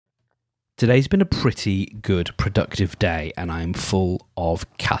Today's been a pretty good, productive day, and I'm full of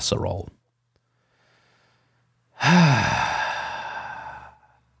casserole.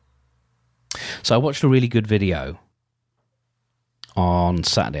 So I watched a really good video on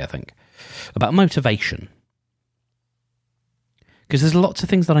Saturday, I think, about motivation. Because there's lots of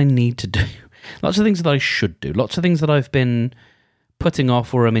things that I need to do. Lots of things that I should do. Lots of things that I've been putting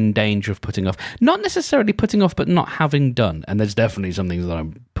off or I'm in danger of putting off. Not necessarily putting off, but not having done. And there's definitely some things that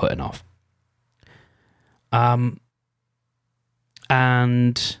I'm putting off.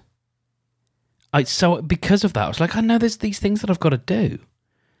 So because of that, I was like, I know there's these things that I've got to do.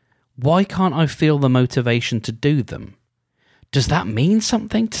 Why can't I feel the motivation to do them? Does that mean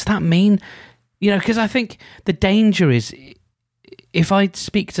something? Does that mean, because I think the danger is if I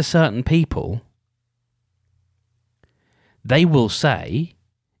speak to certain people, they will say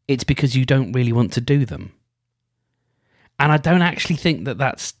it's because you don't really want to do them. And I don't actually think that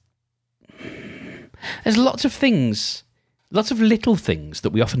that's... There's lots of things, lots of little things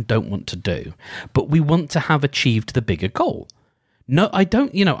that we often don't want to do, but we want to have achieved the bigger goal. No, I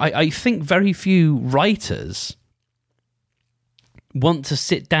don't, I think very few writers want to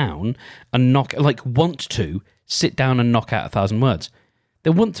sit down and knock out 1,000 words. They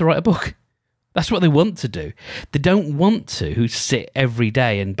want to write a book. That's what they want to do. They don't want to sit every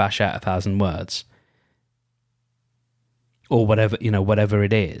day and bash out 1,000 words. Or whatever, whatever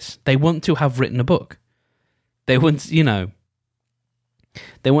it is. They want to have written a book. They want,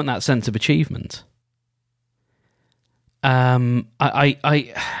 they want that sense of achievement. I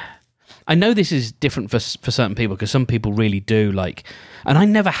know this is different for certain people, because some people really do and I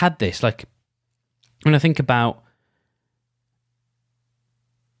never had this. When I think about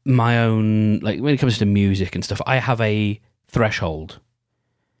my own, when it comes to music and stuff, I have a threshold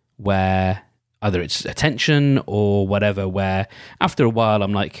where either it's attention or whatever, where after a while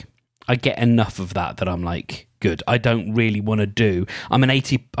I'm I get enough of that I'm good. I don't really want to do. I'm an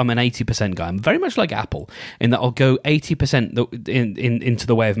 80% guy. I'm very much like Apple in that I'll go 80% into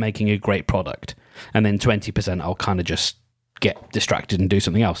the way of making a great product, and then 20% I'll kind of just get distracted and do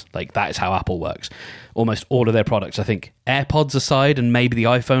something else. That is how Apple works. Almost all of their products, I think, AirPods aside and maybe the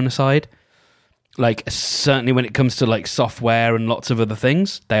iPhone aside, certainly when it comes to software and lots of other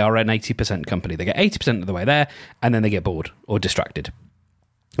things, they are an 80% company. They get 80% of the way there, and then they get bored or distracted.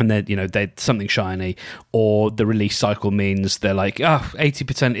 And they're something shiny, or the release cycle means they're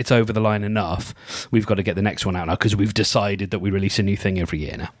 80%, it's over the line enough. We've got to get the next one out now because we've decided that we release a new thing every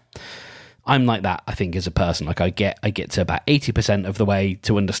year now. I'm like that, I think, as a person. I get to about 80% of the way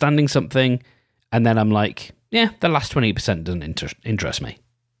to understanding something, and then I'm the last 20% doesn't interest me.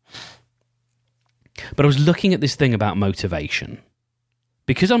 But I was looking at this thing about motivation,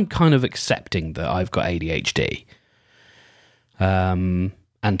 because I'm kind of accepting that I've got ADHD.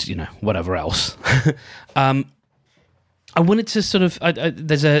 And, whatever else. I wanted to sort of...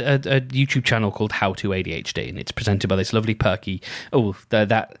 there's a YouTube channel called How to ADHD, and it's presented by this lovely perky... Oh,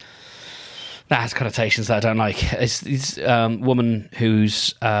 that has connotations that I don't like. It's woman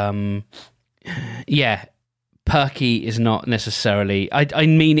who's... perky is not necessarily... I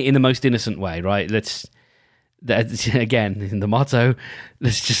mean it in the most innocent way, right? That's again, in the motto,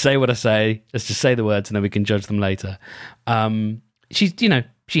 let's just say what I say. Let's just say the words, and then we can judge them later. She's,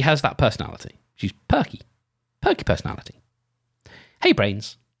 she has that personality. She's perky personality. Hey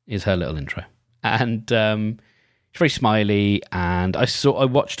Brains is her little intro. And she's very smiley, and I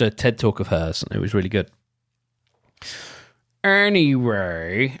watched a TED Talk of hers, and it was really good.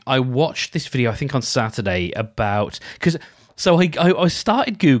 Anyway, I watched this video, I think on Saturday, about... So I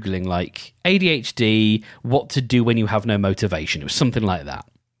started Googling, ADHD, what to do when you have no motivation. It was something like that.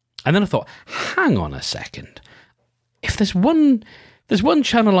 And then I thought, hang on a second. If there's one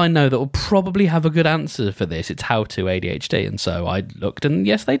channel I know that will probably have a good answer for this, it's How to ADHD. And so I looked, and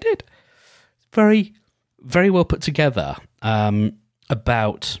yes, they did. Very, very well put together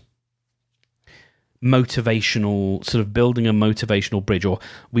about motivational, sort of building a motivational bridge, or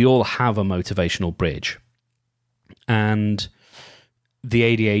we all have a motivational bridge. And the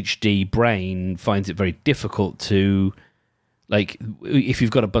ADHD brain finds it very difficult to, if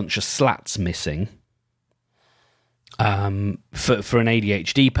you've got a bunch of slats missing, for an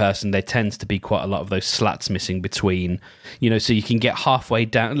ADHD person, there tends to be quite a lot of those slats missing between, so you can get halfway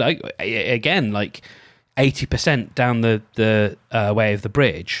down, 80% down the way of the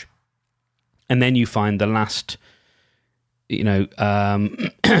bridge, and then you find the last, for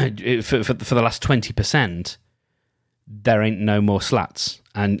the last 20%, there ain't no more slats,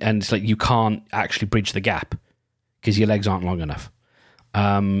 and it's you can't actually bridge the gap because your legs aren't long enough.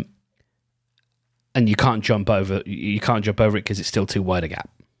 And you can't jump over it because it's still too wide a gap.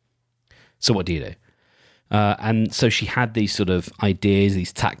 So what do you do? And so she had these sort of ideas,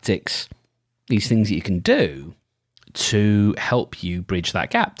 these tactics, these things that you can do to help you bridge that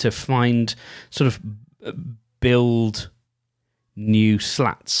gap, to find sort of build new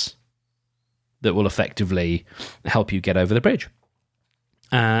slats that will effectively help you get over the bridge.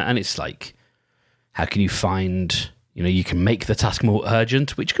 And it's like, how can you find, you can make the task more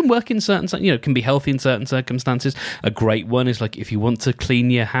urgent, which can work in certain, can be healthy in certain circumstances. A great one is like, if you want to clean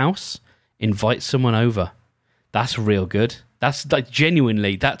your house, invite someone over. That's real good. That's like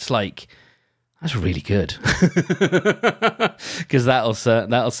genuinely, that's really good. Because that'll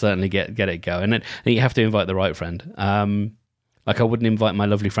certainly get it going. And you have to invite the right friend. Like I wouldn't invite my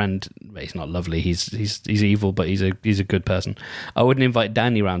lovely friend. He's not lovely. He's evil, but he's a good person. I wouldn't invite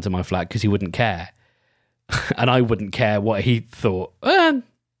Danny round to my flat because he wouldn't care, and I wouldn't care what he thought.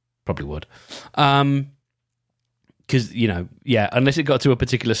 Probably would, because unless it got to a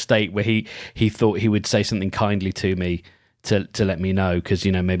particular state where he thought he would say something kindly to me to let me know, because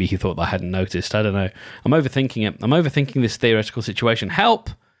maybe he thought that I hadn't noticed. I don't know. I'm overthinking it. I'm overthinking this theoretical situation.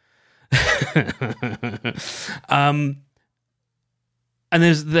 Help. And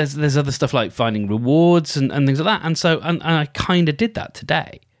there's other stuff like finding rewards and things like that. And so and I kind of did that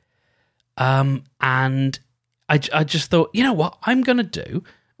today. And I just thought, you know what I'm going to do?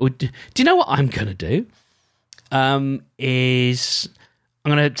 Or do you know what I'm going to do? Is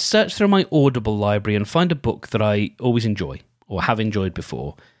I'm going to search through my Audible library and find a book that I always enjoy or have enjoyed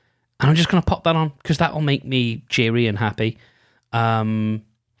before. And I'm just going to pop that on because that will make me cheery and happy. I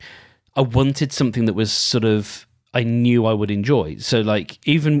wanted something that was sort of, I knew I would enjoy. So like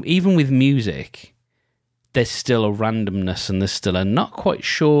even with music, there's still a randomness and there's still a not quite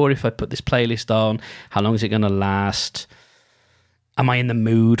sure if I put this playlist on, how long is it going to last? Am I in the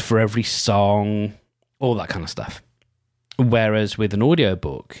mood for every song? All that kind of stuff. Whereas with an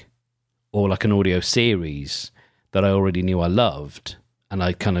audiobook or like an audio series that I already knew I loved and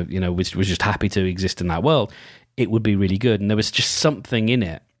I kind of, was just happy to exist in that world, it would be really good. And there was just something in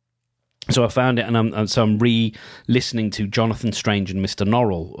it. So I found it, and I'm re-listening to Jonathan Strange and Mr.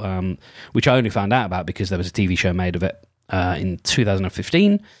 Norrell, which I only found out about because there was a TV show made of it in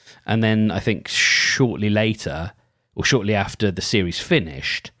 2015, and then I think shortly after the series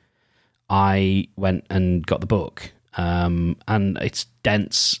finished, I went and got the book, and it's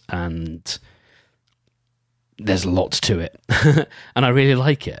dense and there's lots to it, and I really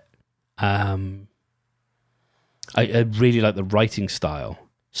like it. I really like the writing style.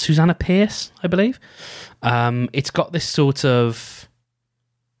 Susanna Pierce, I believe. It's got this sort of...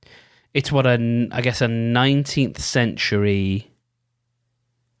 It's what a 19th century...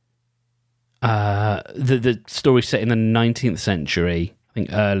 the story set in the 19th century, I think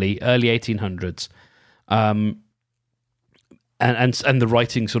early 1800s. And the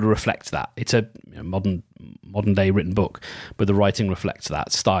writing sort of reflects that. It's a modern day written book, but the writing reflects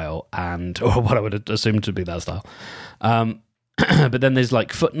that style or what I would assume to be that style. But then there's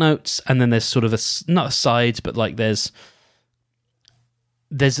like footnotes, and then there's sort of not asides, but like there's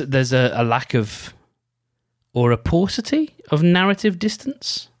a lack of or a paucity of narrative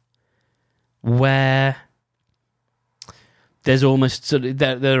distance, where there's almost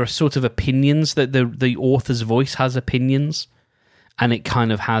there are sort of opinions that the author's voice has opinions, and it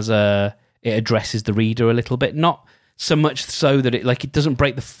kind of it addresses the reader a little bit, not so much so that it doesn't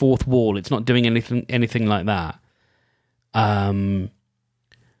break the fourth wall. It's not doing anything like that. But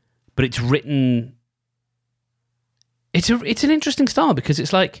it's written. It's an interesting style because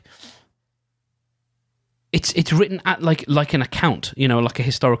it's like it's written at like an account, like a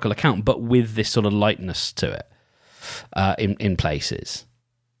historical account, but with this sort of lightness to it, in places.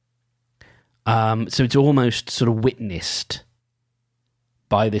 So it's almost sort of witnessed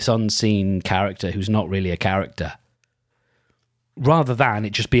by this unseen character who's not really a character, rather than it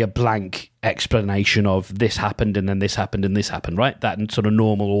just be a blank explanation of this happened and then this happened and this happened, right? That sort of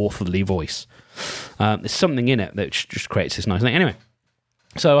normal authorly voice. There's something in it that just creates this nice thing. Anyway,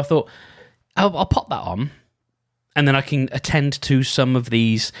 so I thought I'll pop that on, and then I can attend to some of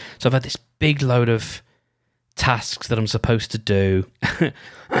these. So I've had this big load of tasks that I'm supposed to do,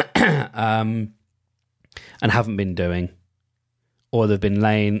 and haven't been doing, or they've been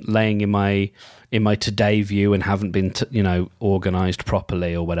laying in my today view and haven't been organised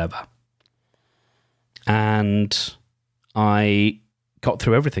properly or whatever. And I got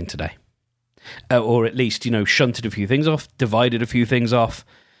through everything today, or at least shunted a few things off, divided a few things off,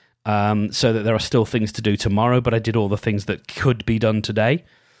 so that there are still things to do tomorrow. But I did all the things that could be done today,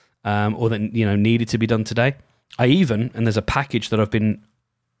 or that needed to be done today. And there's a package that I've been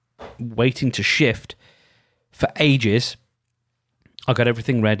waiting to shift for ages. I got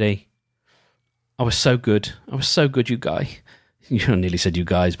everything ready. I was so good. I was so good, you guy. You nearly said you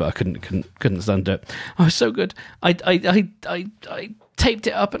guys, but I couldn't stand it. I was so good. I taped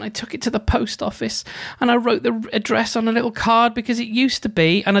it up and I took it to the post office and I wrote the address on a little card, because it used to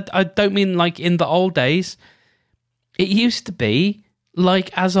be, and I don't mean like in the old days, it used to be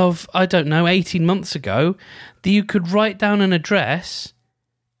like as of, I don't know, 18 months ago, that you could write down an address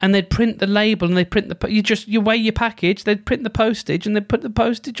and they'd print the label and they'd print you weigh your package, they'd print the postage and they'd put the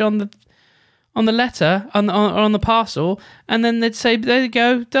postage on the letter, on the parcel, and then they'd say, there you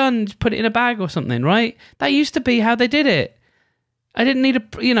go, done, just put it in a bag or something, right? That used to be how they did it. I didn't need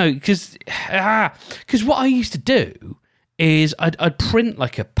because what I used to do is I'd print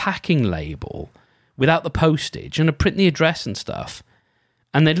like a packing label without the postage, and I'd print the address and stuff,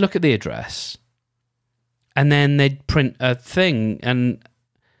 and they'd look at the address, and then they'd print a thing, and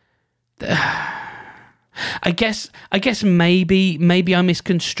I guess maybe I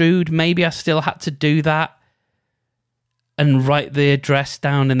misconstrued. Maybe I still had to do that and write the address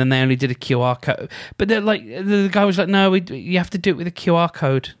down, and then they only did a QR code. But they're like, the guy was like, "No, you have to do it with a QR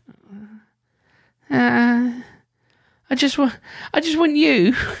code." I just want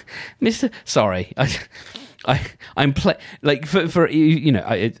you, Mister. Sorry, I'm like for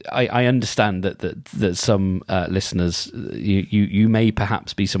I understand that some listeners, you may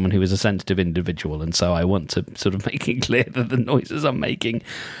perhaps be someone who is a sensitive individual, and so I want to sort of make it clear that the noises I'm making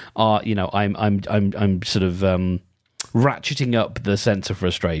are, I'm sort of ratcheting up the sense of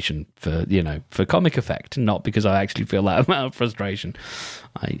frustration for comic effect, not because I actually feel that amount of frustration.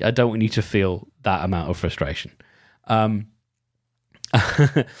 I don't want you to feel that amount of frustration. but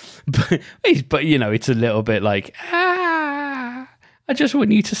it's a little bit like, I just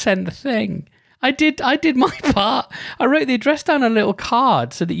want you to send the thing. I did my part. I wrote the address down on a little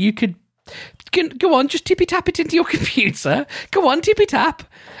card so that you could go on, just tippy tap it into your computer. Go on, tippy tap,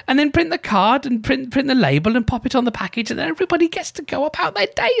 and then print the card and print the label and pop it on the package, and then everybody gets to go about their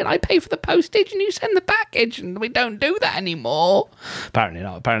day, and I pay for the postage and you send the package, and we don't do that anymore. Apparently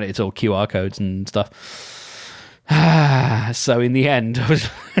not. Apparently it's all QR codes and stuff. So in the end,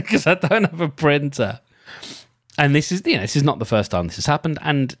 because I don't have a printer, and this is not the first time this has happened,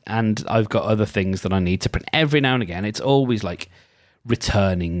 and I've got other things that I need to print every now and again. It's always like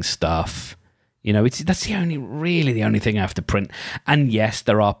returning stuff, that's the only thing I have to print. And yes,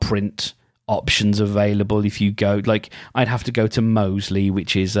 there are print options available if you go, like, I'd have to go to Moseley,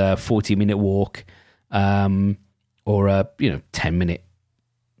 which is a 40-minute walk, or a 10-minute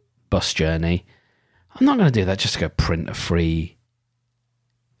bus journey. I'm not going to do that just to go print a free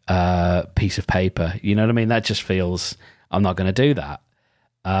piece of paper. You know what I mean? That just feels, I'm not going to do that.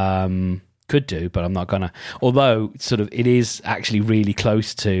 Could do, but I'm not going to. Although it is actually really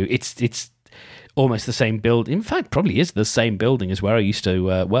close to, it's almost the same building. In fact, probably is the same building as where I used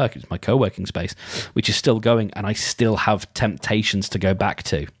to work. It's my co-working space, which is still going, and I still have temptations to go back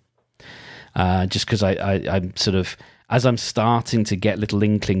to. Just because I'm sort of, as I'm starting to get little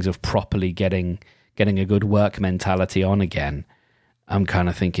inklings of properly getting a good work mentality on again, I'm kind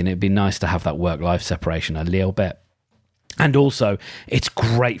of thinking it'd be nice to have that work-life separation a little bit. And also, it's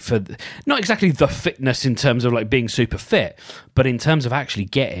great for, not exactly the fitness in terms of like being super fit, but in terms of actually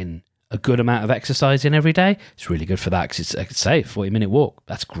getting a good amount of exercise in every day. It's really good for that, because it's, I could say, a 40-minute walk.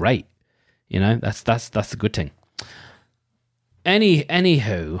 That's great. That's the good thing.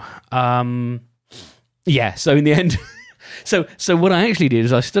 Anywho, yeah, so in the end, so what I actually did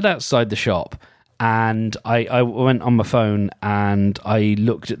is I stood outside the shop, and I went on my phone and I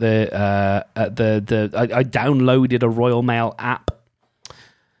looked at I downloaded a Royal Mail app,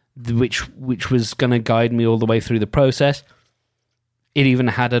 which was going to guide me all the way through the process. It even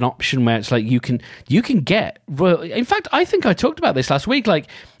had an option where it's like you can get Royal. In fact, I think I talked about this last week. Like,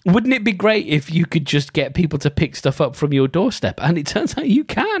 wouldn't it be great if you could just get people to pick stuff up from your doorstep? And it turns out you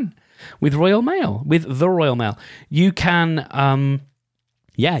can with Royal Mail, with the Royal Mail. You can.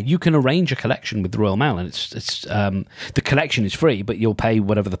 Yeah, you can arrange a collection with the Royal Mail, and it's the collection is free, but you'll pay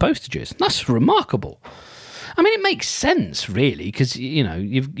whatever the postage is. That's remarkable. I mean, it makes sense, really, because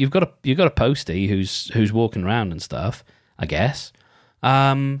you've got a postie who's walking around and stuff, I guess.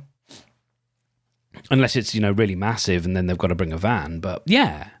 Unless it's really massive, and then they've got to bring a van. But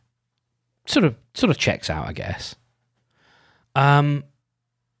yeah, sort of checks out, I guess.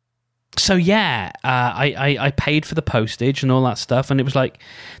 So yeah, I paid for the postage and all that stuff, and it was like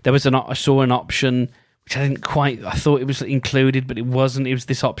I saw an option which I didn't quite. I thought it was included, but it wasn't. It was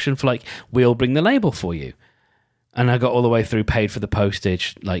this option for like, we'll bring the label for you, and I got all the way through, paid for the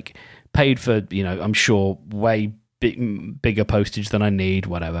postage, like paid for I'm sure way bigger postage than I need,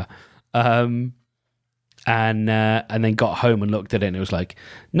 whatever. And and then got home and looked at it, and it was like,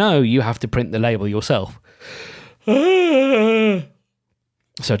 no, you have to print the label yourself. So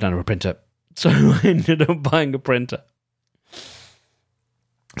I don't have a printer. So I ended up buying a printer.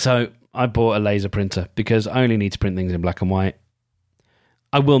 So I bought a laser printer because I only need to print things in black and white.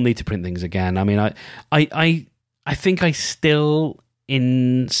 I will need to print things again. I mean, I think I still,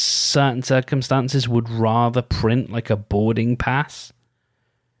 in certain circumstances, would rather print like a boarding pass.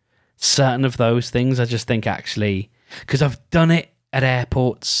 Certain of those things, I just think actually, because I've done it at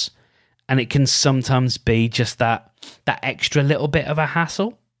airports, and it can sometimes be just that extra little bit of a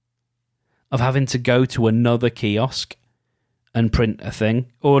hassle of having to go to another kiosk and print a thing,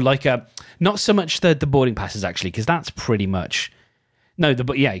 or like not so much the boarding passes actually, because that's pretty much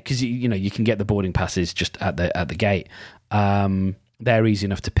because you can get the boarding passes just at the gate. They're easy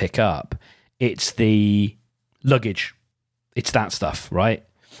enough to pick up. It's the luggage, it's that stuff, right?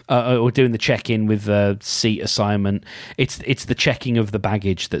 Or doing the check-in with the seat assignment. It's the checking of the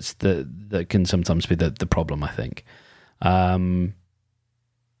baggage that can sometimes be the problem, I think.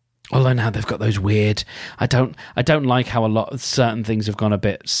 Although now they've got those weird. I don't like how a lot of certain things have gone a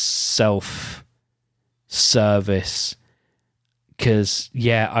bit self-service. Because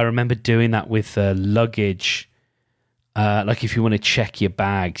I remember doing that with luggage. Like if you want to check your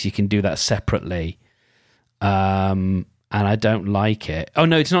bags, you can do that separately. And I don't like it. Oh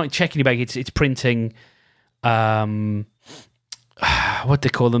no, it's not checking your bag. It's printing. What they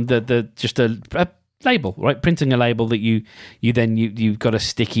call them? The just a label, right? Printing a label that you've got to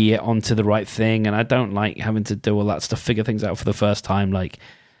sticky it onto the right thing, and I don't like having to do all that stuff, figure things out for the first time. Like,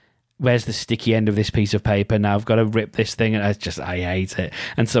 where's the sticky end of this piece of paper? Now I've got to rip this thing, and I hate it.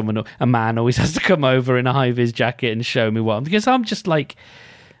 And a man always has to come over in a high-vis jacket and show me what, because I'm just like,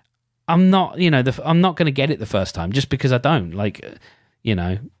 I'm not going to get it the first time just because I don't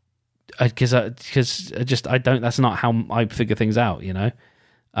because I don't. That's not how I figure things out.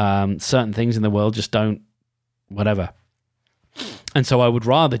 Certain things in the world just don't, whatever. And so I would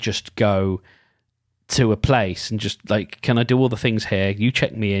rather just go to a place and just like, can I do all the things here? You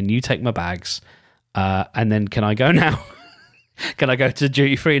check me in, you take my bags, and then can I go now? Can I go to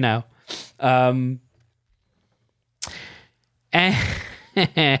duty free now?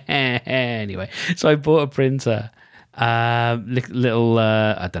 Anyway, so I bought a printer. Little,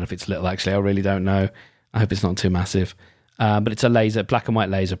 I don't know if it's little actually. I really don't know. I hope it's not too massive. But it's a black and white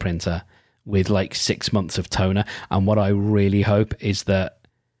laser printer with like 6 months of toner. And what I really hope is that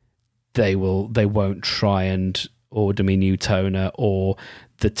they won't try and order me new toner, or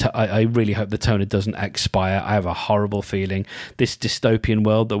I really hope the toner doesn't expire. I have a horrible feeling this dystopian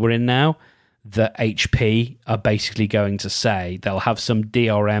world that we're in now, that HP are basically going to say they'll have some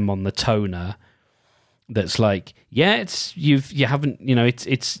DRM on the toner that's like, you've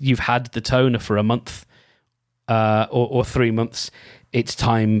had the toner for a month. Or 3 months, it's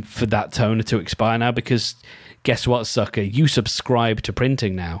time for that toner to expire now, because guess what, sucker? You subscribe to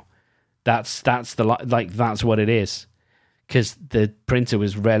printing now. That's what it is. Because the printer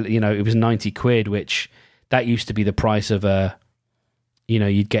was it was 90 quid, which that used to be the price of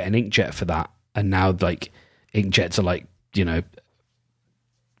you'd get an inkjet for that, and now like inkjets are like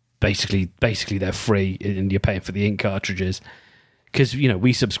basically they're free, and you're paying for the ink cartridges because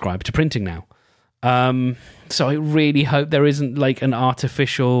we subscribe to printing now. So I really hope there isn't like an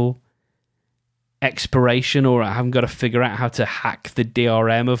artificial expiration, or I haven't got to figure out how to hack the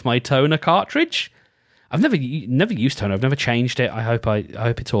DRM of my toner cartridge. I've never used toner. I've never changed it. I hope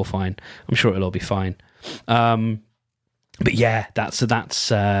it's all fine. I'm sure it'll all be fine. But yeah,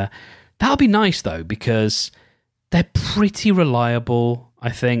 that'll be nice though, because they're pretty reliable, I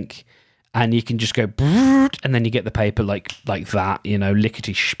think. And you can just go, and then you get the paper like that,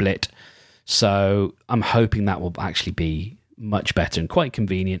 lickety split. So I'm hoping that will actually be much better and quite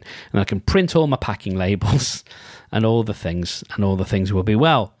convenient, and I can print all my packing labels and all the things will be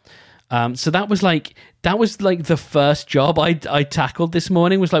well. So that was like the first job I tackled this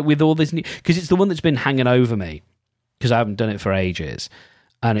morning, was like with all this new, because it's the one that's been hanging over me because I haven't done it for ages,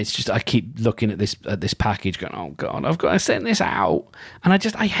 and it's just I keep looking at this package going, oh god, I've got to send this out, and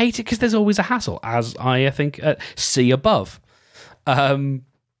I hate it because there's always a hassle, as I think see above.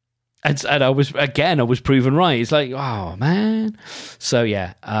 And I was proven right. It's like, oh man. So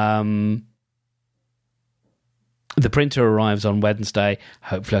yeah, the printer arrives on Wednesday.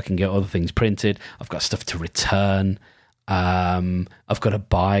 Hopefully I can get other things printed. I've got stuff to return. I've got to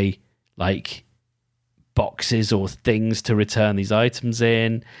buy like boxes or things to return these items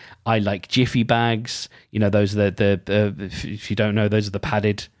in. I like Jiffy bags. Those are the if you don't know, those are the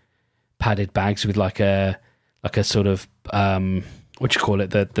padded bags with like a sort of what do you call it,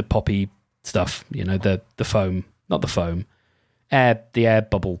 the poppy stuff, the foam, not the foam, the air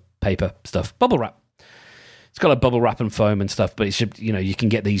bubble paper stuff, bubble wrap. It's got like bubble wrap and foam and stuff, but it should, you can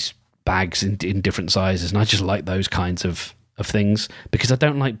get these bags in different sizes, and I just like those kinds of things because I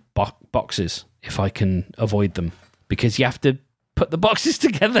don't like boxes if I can avoid them, because you have to put the boxes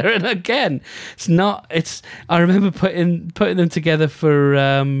together, and again, I remember putting them together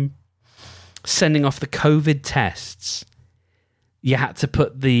for sending off the COVID tests. You had to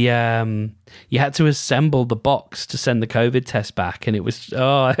put you had to assemble the box to send the COVID test back, and it was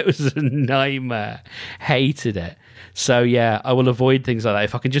a nightmare. Hated it. So yeah, I will avoid things like that.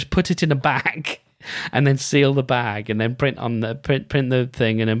 If I can just put it in a bag and then seal the bag and then print the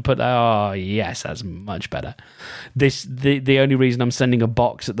thing and then yes, that's much better. The only reason I'm sending a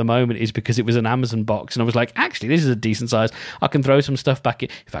box at the moment is because it was an Amazon box, and I was like, actually, this is a decent size. I can throw some stuff back in.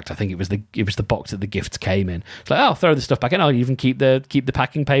 In fact, I think it was the box that the gifts came in. It's like, I'll throw the stuff back in. I'll even keep the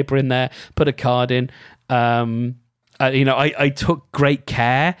packing paper in there, put a card in. I took great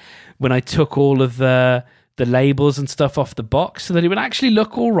care when I took all of the labels and stuff off the box so that it would actually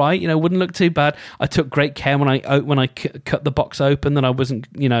look all right, wouldn't look too bad. I took great care when I cut the box open that I wasn't,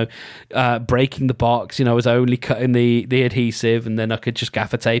 breaking the box. I was only cutting the adhesive, and then I could just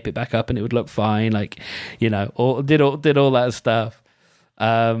gaffer tape it back up and it would look fine. Did all that stuff.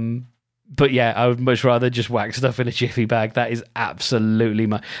 But yeah, I would much rather just whack stuff in a jiffy bag. That is absolutely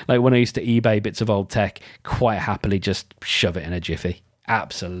when I used to eBay bits of old tech, quite happily just shove it in a jiffy.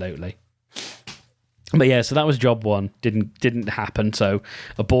 Absolutely. But yeah, so that was job one. Didn't happen, so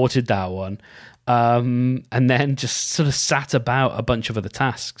aborted that one. And then just sort of sat about a bunch of other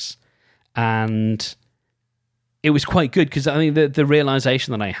tasks. And it was quite good because I think the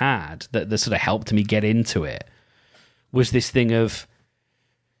realization that I had that sort of helped me get into it was this thing of,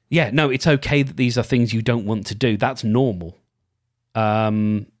 yeah, no, it's okay that these are things you don't want to do. That's normal.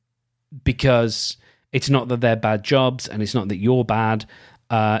 Because it's not that they're bad jobs, and it's not that you're bad.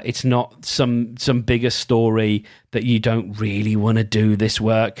 It's not some bigger story that you don't really want to do this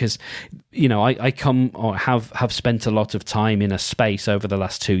work, because I come or have spent a lot of time in a space over the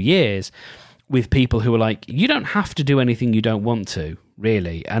last 2 years with people who are like, you don't have to do anything you don't want to,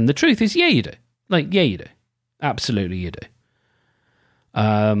 really. And the truth is, yeah, you do. You do. Absolutely, you do.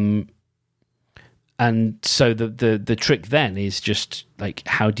 And so the trick then is just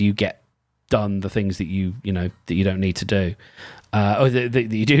how do you get done the things that you don't need to do. Or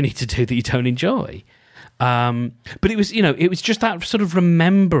that you do need to do that you don't enjoy. But it was just that sort of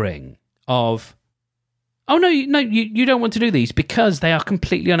remembering of, oh, no, you don't want to do these because they are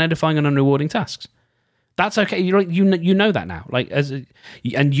completely unedifying and unrewarding tasks. That's okay. You know that now.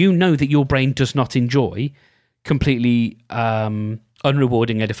 And you know that your brain does not enjoy completely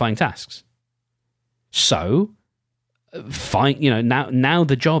unrewarding, edifying tasks. So, now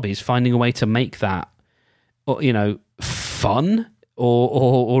the job is finding a way to make that, fun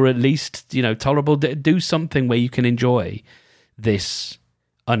or at least tolerable. Do something where you can enjoy this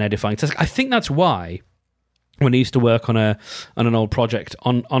unedifying task. I think that's why when I used to work on an old project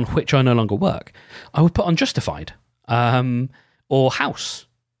on which I no longer work, I would put on Justified or House.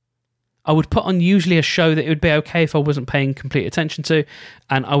 I would put on usually a show that it would be okay if I wasn't paying complete attention to,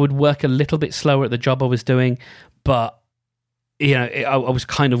 and I would work a little bit slower at the job I was doing, but I was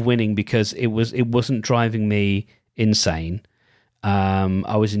kind of winning because it wasn't driving me insane.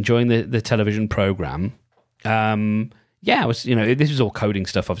 I was enjoying the television program. I was, this was all coding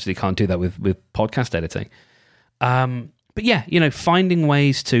stuff. Obviously, can't do that with podcast editing. But yeah, finding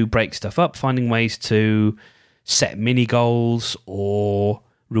ways to break stuff up, finding ways to set mini goals or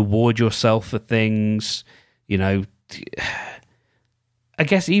reward yourself for things. I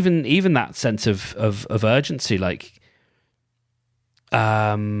guess even that sense of urgency,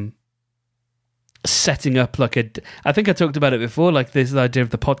 setting up I think I talked about it before, this idea of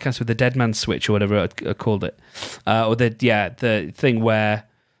the podcast with the dead man switch or whatever I called it, or the thing where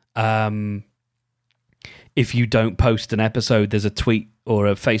if you don't post an episode, there's a tweet or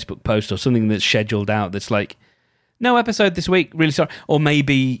a Facebook post or something that's scheduled out that's like, no episode this week, really sorry. Or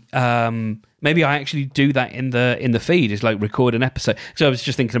maybe I actually do that in the feed, is record an episode. So I was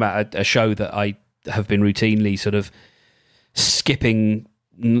just thinking about a show that I have been routinely sort of skipping,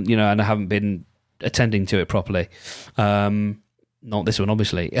 and I haven't been attending to it properly. Not this one,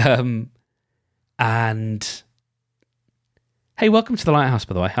 obviously. And hey, welcome to the Lighthouse,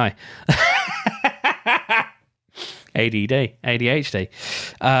 by the way. Hi. ADHD.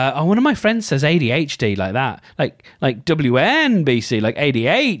 One of my friends says ADHD like that, like WNBC, like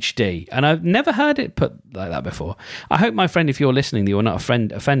ADHD, and I've never heard it put like that before. I hope, my friend, if you're listening, that you're not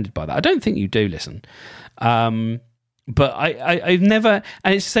offended by that. I don't think you do listen. But I've never,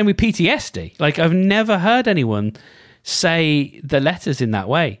 and it's the same with PTSD. Like, I've never heard anyone say the letters in that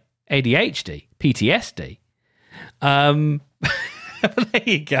way. ADHD, PTSD. There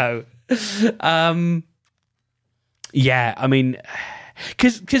you go. Yeah, I mean,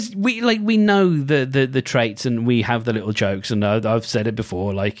 because we know the traits, and we have the little jokes, and I've said it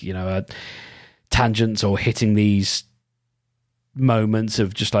before, like, you know, tangents or hitting these moments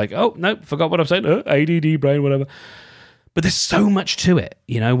of just like, oh no, forgot what I'm saying, ADD brain, whatever. But there's so much to it,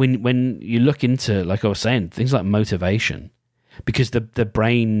 you know, when you look into, like I was saying, things like motivation, because the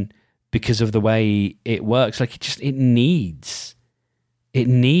brain, because of the way it works, like it needs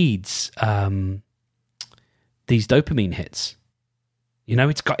these dopamine hits. You know,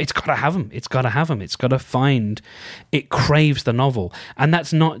 it's got to have them. It's got to have them. It's got to find. It craves the novel, and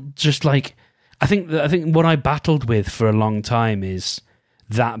that's not just like. I think what I battled with for a long time is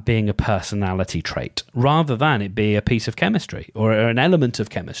that being a personality trait, rather than it be a piece of chemistry or an element of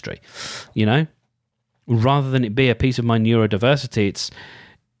chemistry. You know, rather than it be a piece of my neurodiversity,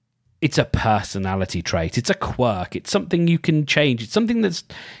 it's a personality trait. It's a quirk. It's something you can change. It's something that's,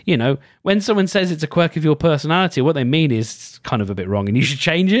 you know, when someone says it's a quirk of your personality, what they mean is kind of a bit wrong and you should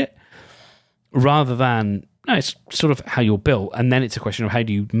change it, rather than, no, it's sort of how you're built. And then it's a question of how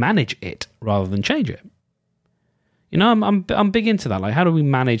do you manage it rather than change it. You know, I'm big into that. Like, how do we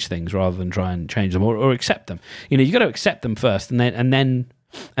manage things rather than try and change them or accept them? You know, you got to accept them first and then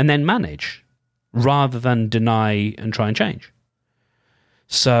manage, rather than deny and try and change.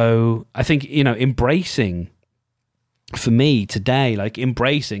 So I think, you know, embracing, for me today, like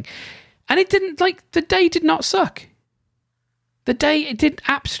embracing, and it didn't, like, the day did not suck. The day, it did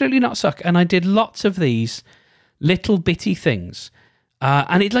absolutely not suck. And I did lots of these little bitty things.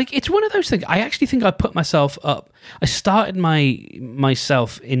 And it's one of those things. I actually think I put myself up. I started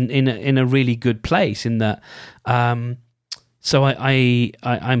myself in a really good place in that. So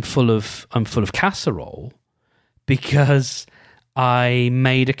I'm full of casserole because I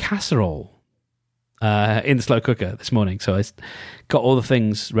made a casserole in the slow cooker this morning. So I got all the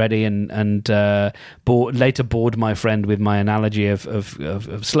things ready and later bored my friend with my analogy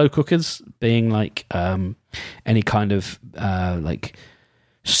of slow cookers being like any kind of like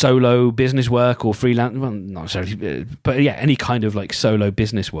solo business work or freelance. Well, not necessarily, but yeah, any kind of like solo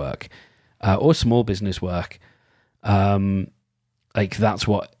business work or small business work. Like that's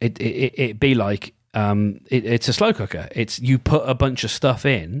what it be like. It's a slow cooker. It's you put a bunch of stuff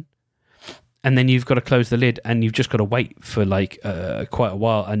in, and then you've got to close the lid, and you've just got to wait for like quite a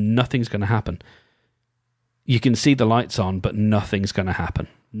while, and nothing's going to happen. You can see the lights on, but nothing's going to happen.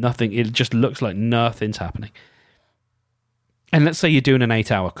 Nothing. It just looks like nothing's happening. And let's say you're doing an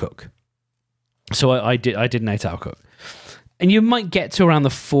 8-hour cook. So I did an 8-hour cook, and you might get to around the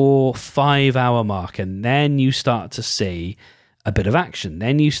 4-5 hour mark, and then you start to see a bit of action.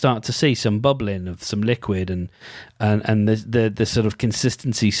 Then you start to see some bubbling of some liquid, and the sort of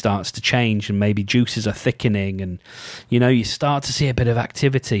consistency starts to change, and maybe juices are thickening, and you know you start to see a bit of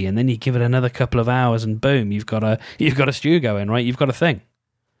activity, and then you give it another couple of hours, and boom, you've got a stew going, right? You've got a thing.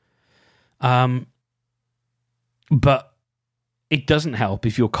 But it doesn't help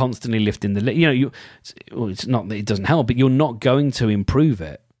if you're constantly lifting the lid. You know, it's not that it doesn't help, but you're not going to improve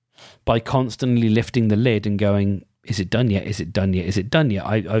it by constantly lifting the lid and going, is it done yet? Is it done yet? Is it done yet?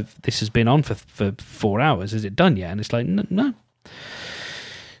 This has been on for 4 hours. Is it done yet? And it's like, no,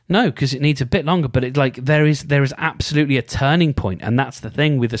 because it needs a bit longer. But it like there is absolutely a turning point, and that's the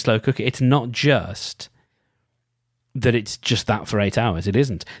thing with the slow cooker. It's not just that it's just that for 8 hours. It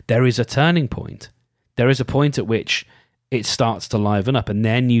isn't. There is a turning point. There is a point at which it starts to liven up, and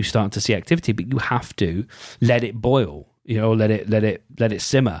then you start to see activity. But you have to let it boil. You know, let it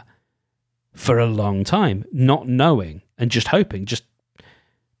simmer for a long time, not knowing and just hoping, just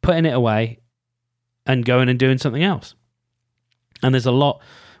putting it away and going and doing something else. And there's a lot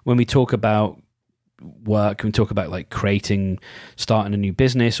when we talk about work, when we talk about like starting a new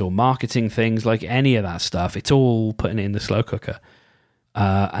business or marketing things, like any of that stuff, it's all putting it in the slow cooker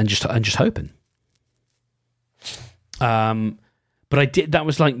and just hoping. But that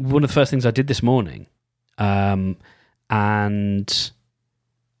was like one of the first things I did this morning. And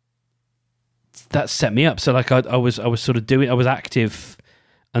that set me up. So like I was sort of I was active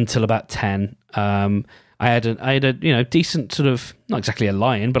until about 10. I had a you know, decent sort of, not exactly a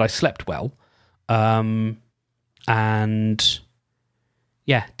lie-in, but I slept well. And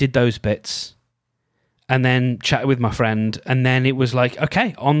yeah, did those bits and then chatted with my friend. And then it was like,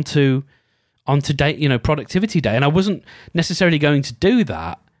 okay, on to day, you know, productivity day. And I wasn't necessarily going to do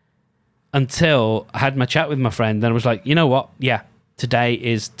that until I had my chat with my friend. Then I was like, you know what? Yeah.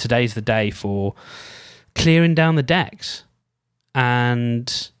 Today's the day for clearing down the decks.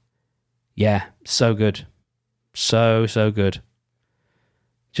 And yeah, so good. So good.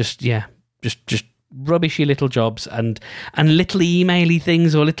 Just rubbishy little jobs and little emaily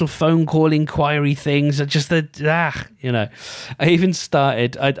things or little phone call inquiry things. Just I even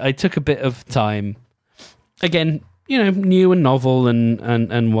started, I took a bit of time, again, new and novel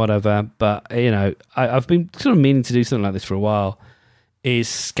and whatever, but, I've been sort of meaning to do something like this for a while, is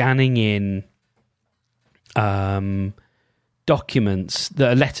scanning in documents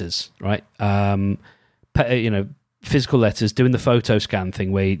that are letters, right? Physical letters, doing the photo scan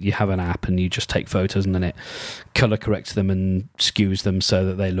thing where you have an app and you just take photos and then it color corrects them and skews them so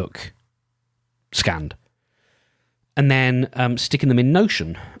that they look scanned. And then sticking them in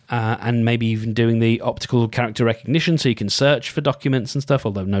Notion and maybe even doing the optical character recognition so you can search for documents and stuff,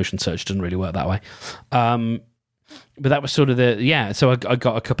 although Notion search doesn't really work that way. But that was sort of so I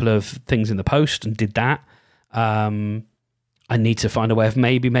got a couple of things in the post and did that. I need to find a way of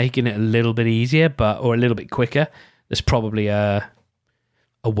maybe making it a little bit easier or a little bit quicker. There's probably a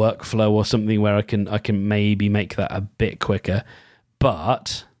workflow or something where I can maybe make that a bit quicker,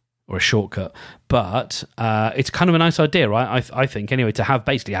 or a shortcut. But it's kind of a nice idea, right? I think anyway, to have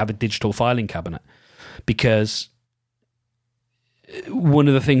a digital filing cabinet, because one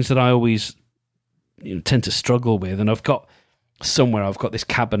of the things that I always tend to struggle with, and I've got this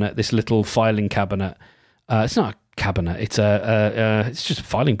cabinet, this little filing cabinet. It's not a cabinet; it's it's just a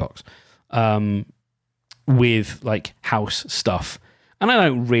filing box. With like house stuff, and I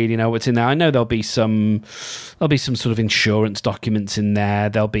don't really know what's in there. I know there'll be some sort of insurance documents in there.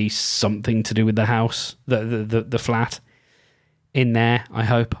 There'll be something to do with the house, the flat in there.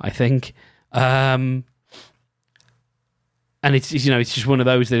 I think, and it's just one of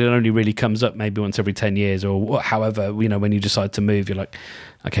those that it only really comes up maybe once every 10 years or however. When you decide to move, you're like,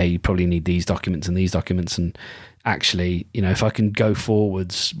 okay, you probably need these documents and these documents and. Actually, if I can go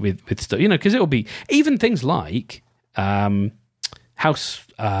forwards with stuff, because it'll be even things like house,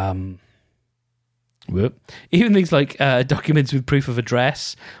 even things like documents with proof of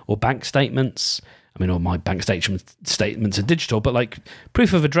address or bank statements. I mean, all my bank statements are digital, but like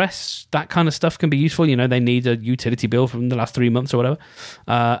proof of address, that kind of stuff can be useful. They need a utility bill from the last 3 months or whatever,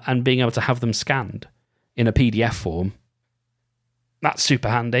 and being able to have them scanned in a PDF form, that's super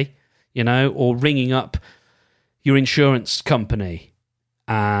handy. Or ringing up your insurance company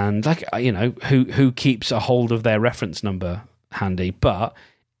and who keeps a hold of their reference number handy. But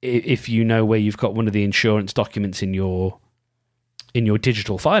if where you've got one of the insurance documents in your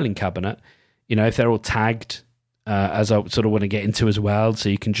digital filing cabinet, if they're all tagged, as I sort of want to get into as well, so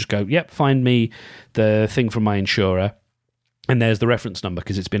you can just go, yep, find me the thing from my insurer and there's the reference number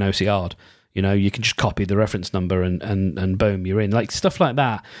because it's been OCR'd. You can just copy the reference number and boom, you're in. Like stuff like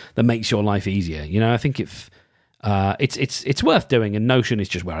that makes your life easier. I think if it's worth doing, and Notion is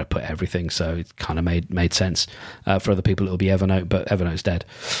just where I put everything, so it kind of made sense. For other people it'll be Evernote, but Evernote's dead.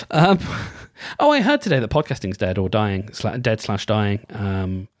 I heard today that podcasting's dead or dying,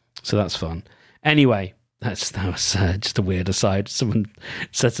 dead/dying, so that's fun. Anyway, that was just a weird aside. Someone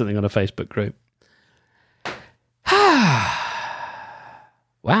said something on a Facebook group.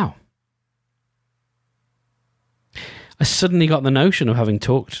 Wow, I suddenly got the notion of having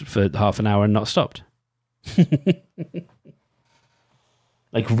talked for half an hour and not stopped.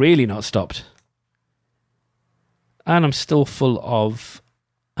 Like really not stopped, and I'm still full of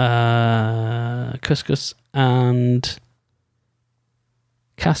couscous and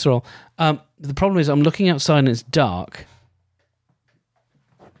casserole. The problem is I'm looking outside and it's dark.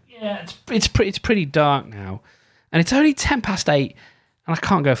 Yeah, it's pretty dark now, and it's only 8:10, and I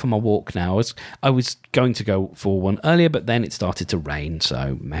can't go for my walk now. I was going to go for one earlier, but then it started to rain,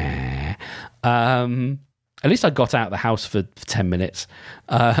 so meh. At least I got out of the house for 10 minutes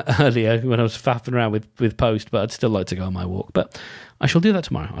earlier when I was faffing around with post, but I'd still like to go on my walk. But I shall do that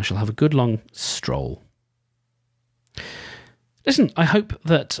tomorrow. I shall have a good long stroll. Listen, I hope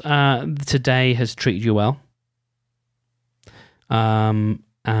that today has treated you well, and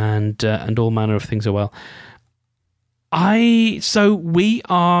all manner of things are well. So we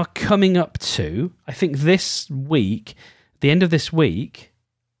are coming up to, I think this week, the end of this week,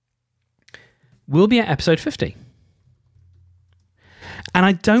 we'll be at episode 50. And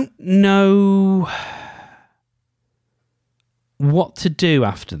I don't know what to do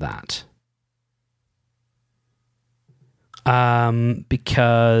after that.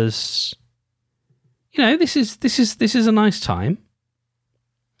 Because this is a nice time.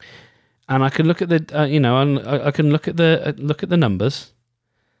 And I can look at the I can look at the numbers.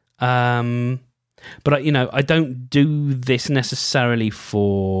 But I don't do this necessarily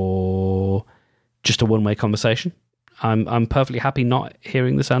for just a one-way conversation. I'm perfectly happy not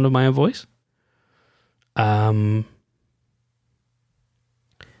hearing the sound of my own voice. And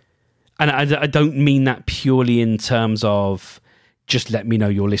I don't mean that purely in terms of just let me know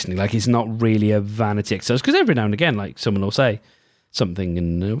you're listening. Like, it's not really a vanity exercise, because every now and again, like, someone will say something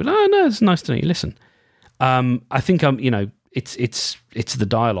and they'll be like, oh no, it's nice to know you listen. I think it's the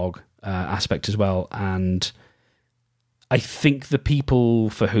dialogue aspect as well, and I think the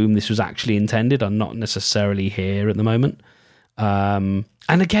people for whom this was actually intended are not necessarily here at the moment. And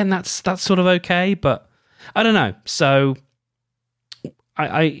again, that's sort of okay, but I don't know. So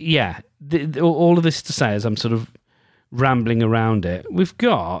all of this to say, as I'm sort of rambling around it, we've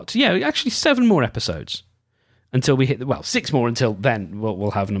got actually 7 more episodes until we hit 6 more until then.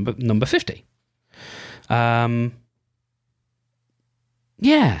 We'll have number 50.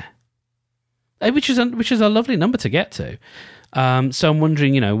 Which is a lovely number to get to. So I'm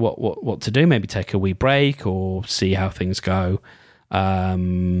wondering, what to do. Maybe take a wee break or see how things go. What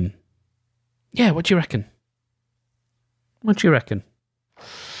do you reckon?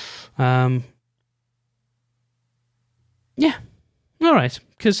 All right,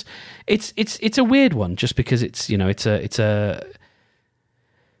 because it's a weird one, just because it's a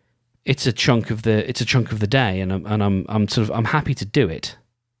chunk of the day, and I'm happy to do it.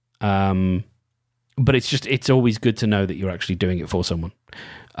 But it's always good to know that you're actually doing it for someone,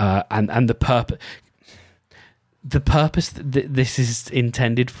 and the purpose that this is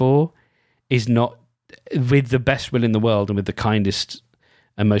intended for is not, with the best will in the world and with the kindest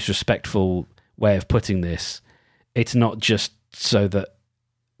and most respectful way of putting this, it's not just so that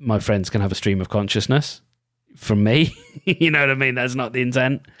my friends can have a stream of consciousness from me. You know what I mean? That's not the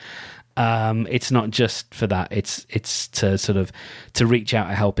intent. It's not just for that. It's to sort of to reach out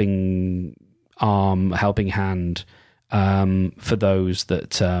a helping arm, a helping hand for those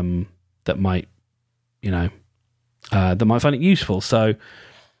that might that might find it useful. So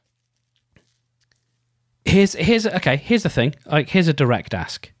here's the thing. Like, here's a direct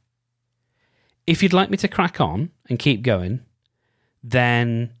ask. If you'd like me to crack on and keep going,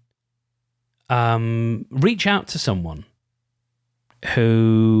 then reach out to someone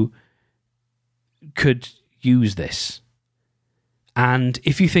who could use this. And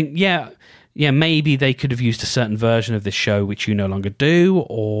if you think, maybe they could have used a certain version of this show which you no longer do,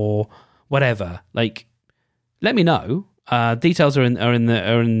 or whatever, like, let me know. Details are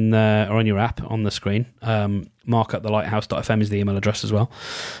on your app on the screen. mark@thelighthouse.fm is the email address as well.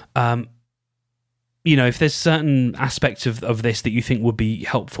 If there's certain aspects of this that you think would be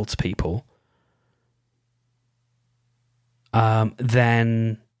helpful to people,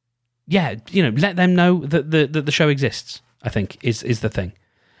 then let them know that the show exists, I think is the thing.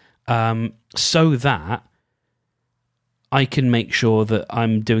 So that I can make sure that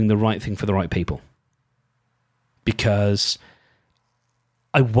I'm doing the right thing for the right people. Because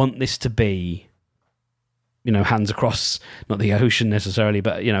I want this to be, hands across, not the ocean necessarily,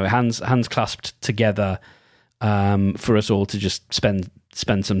 but, hands clasped together, for us all to just spend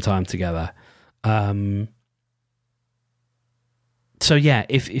some time together. So yeah,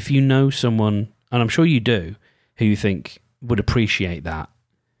 if you know someone, and I'm sure you do, who you think would appreciate that,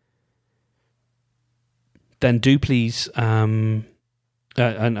 then do please,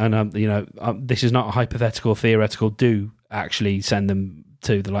 this is not a hypothetical, theoretical, do actually send them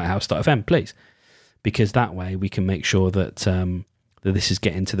to the lighthouse.fm, please, because that way we can make sure that that this is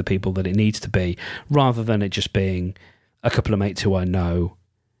getting to the people that it needs to be, rather than it just being a couple of mates who I know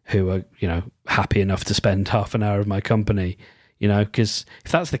who are, happy enough to spend half an hour of my company, because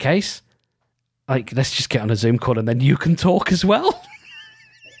if that's the case, like, let's just get on a Zoom call and then you can talk as well.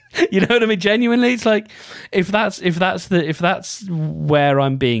 You know what I mean? Genuinely, it's like, if that's where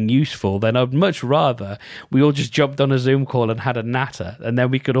I'm being useful, then I'd much rather we all just jumped on a Zoom call and had a natter, and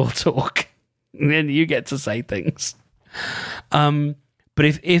then we could all talk, and then you get to say things. But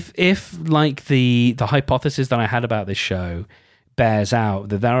if like the hypothesis that I had about this show bears out,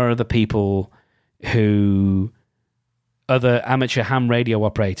 that there are other people other amateur ham radio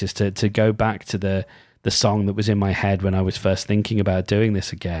operators, to go back to the song that was in my head when I was first thinking about doing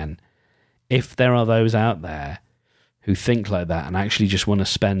this again. If there are those out there who think like that and actually just want to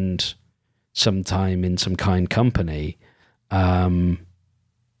spend some time in some kind company, then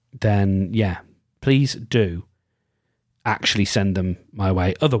please do actually send them my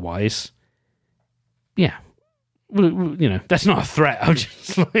way. Otherwise, that's not a threat. I'm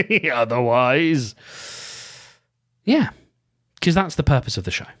just like, otherwise, because that's the purpose of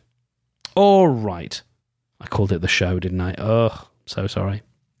the show. All right. I called it the show, didn't I? Ugh, so sorry.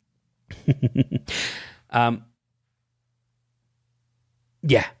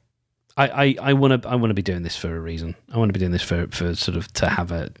 I want to be doing this for a reason. I want to be doing this for sort of to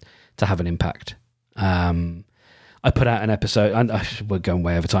have an impact. I put out an episode, and we're going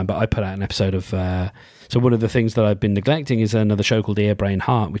way over time, but I put out an episode of. So one of the things that I've been neglecting is another show called Ear, Brain,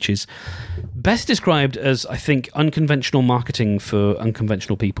 Heart, which is best described as, I think, unconventional marketing for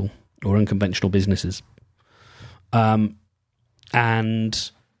unconventional people or unconventional businesses.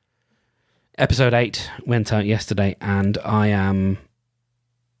 And episode 8 went out yesterday, and I am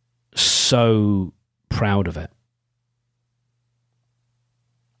so proud of it.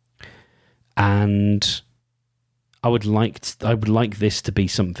 And I would like this to be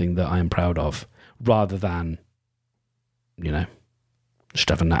something that I am proud of, rather than, just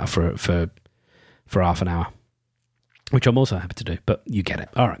having that for half an hour, which I'm also happy to do. But you get it.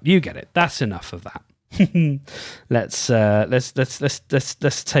 All right, you get it. That's enough of that. Let's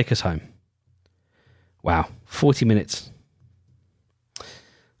take us home. Wow, 40 minutes.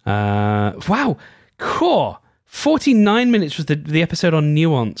 Wow, cool. 49 minutes was the episode on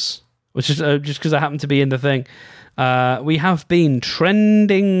nuance, which is just because I happened to be in the thing. We have been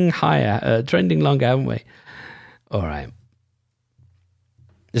trending higher, trending longer, haven't we? All right.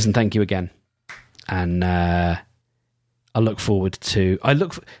 Listen, thank you again, and I look forward to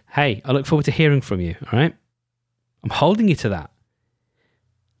hearing from you. All right, I'm holding you to that.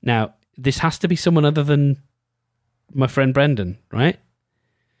 Now, this has to be someone other than my friend Brendan, right?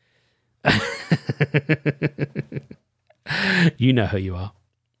 You know who you are.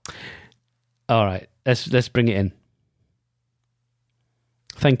 All right, let's bring it in.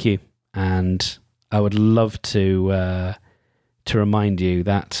 Thank you, and I would love to remind you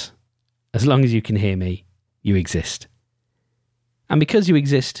that as long as you can hear me, you exist, and because you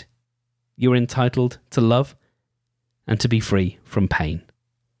exist, you are entitled to love and to be free from pain.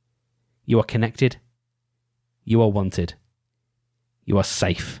 You are connected, you are wanted, you are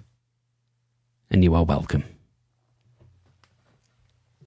safe, and you are welcome.